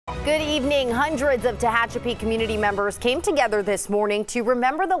Good evening. Hundreds of Tehachapi community members came together this morning to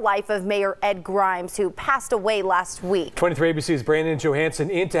remember the life of Mayor Ed Grimes, who passed away last week. 23 ABC's Brandon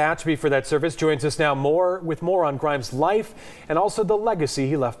Johansson in Tehachapi for that service joins us now with more on Grimes' life and also the legacy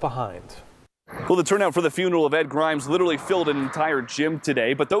he left behind. Well, the turnout for the funeral of Ed Grimes literally filled an entire gym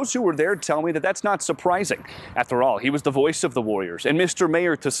today, but those who were there tell me that that's not surprising. After all, he was the voice of the Warriors and Mr.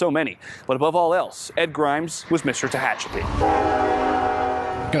 Mayor to so many. But above all else, Ed Grimes was Mr. Tehachapi.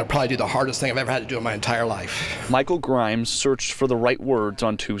 I'm going to probably do the hardest thing I've ever had to do in my entire life. Michael Grimes searched for the right words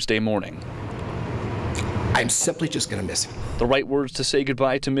on Tuesday morning. I'm simply just going to miss him. The right words to say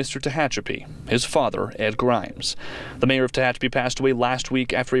goodbye to Mr. Tehachapi, his father, Ed Grimes. The mayor of Tehachapi passed away last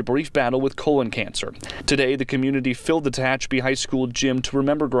week after a brief battle with colon cancer. Today, the community filled the Tehachapi High School gym to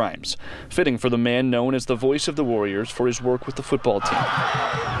remember Grimes, fitting for the man known as the voice of the Warriors for his work with the football team.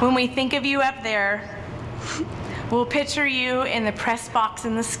 When we think of you up there, we'll picture you in the press box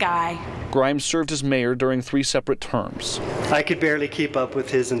in the sky. Grimes served as mayor during 3 separate terms. I could barely keep up with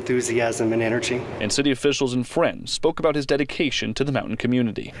his enthusiasm and energy. And city officials and friends spoke about his dedication to the mountain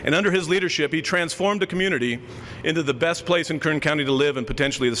community. And under his leadership, he transformed the community into the best place in Kern County to live and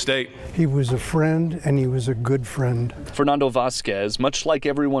potentially the state. He was a friend, and he was a good friend. Fernando Vasquez, much like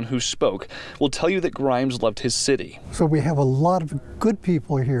everyone who spoke, will tell you that Grimes loved his city. So we have a lot of good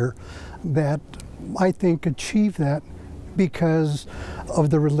people here that I think achieved that because of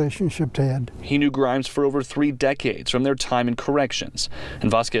the relationship to Ed. He knew Grimes for over 3 decades from their time in corrections,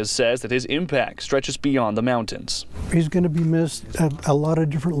 and Vasquez says that his impact stretches beyond the mountains. He's going to be missed at a lot of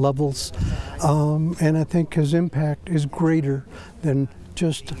different levels, and I think his impact is greater than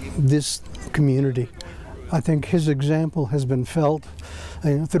just this community. I think his example has been felt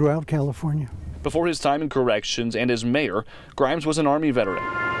throughout California. Before his time in corrections and as mayor, Grimes was an Army veteran.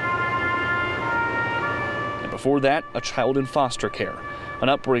 Before that, a child in foster care, an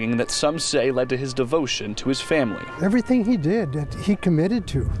upbringing that some say led to his devotion to his family. Everything he did, that he committed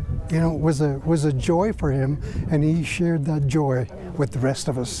to, was a joy for him, and he shared that joy with the rest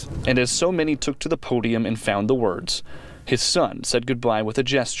of us. And as so many took to the podium and found the words, his son said goodbye with a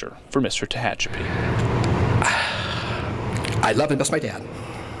gesture for Mr. Tehachapi. I love and miss my dad.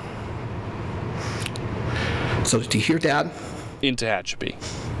 So to hear Dad in Tehachapi,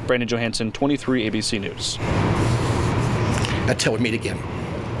 Brandon Johansson, 23 ABC News. Until we meet again.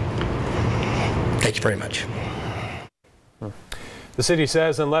 Thank you very much. The city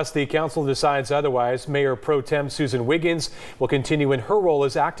says unless the council decides otherwise, Mayor Pro Tem Susan Wiggins will continue in her role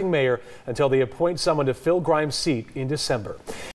as acting mayor until they appoint someone to fill Grimes' seat in December.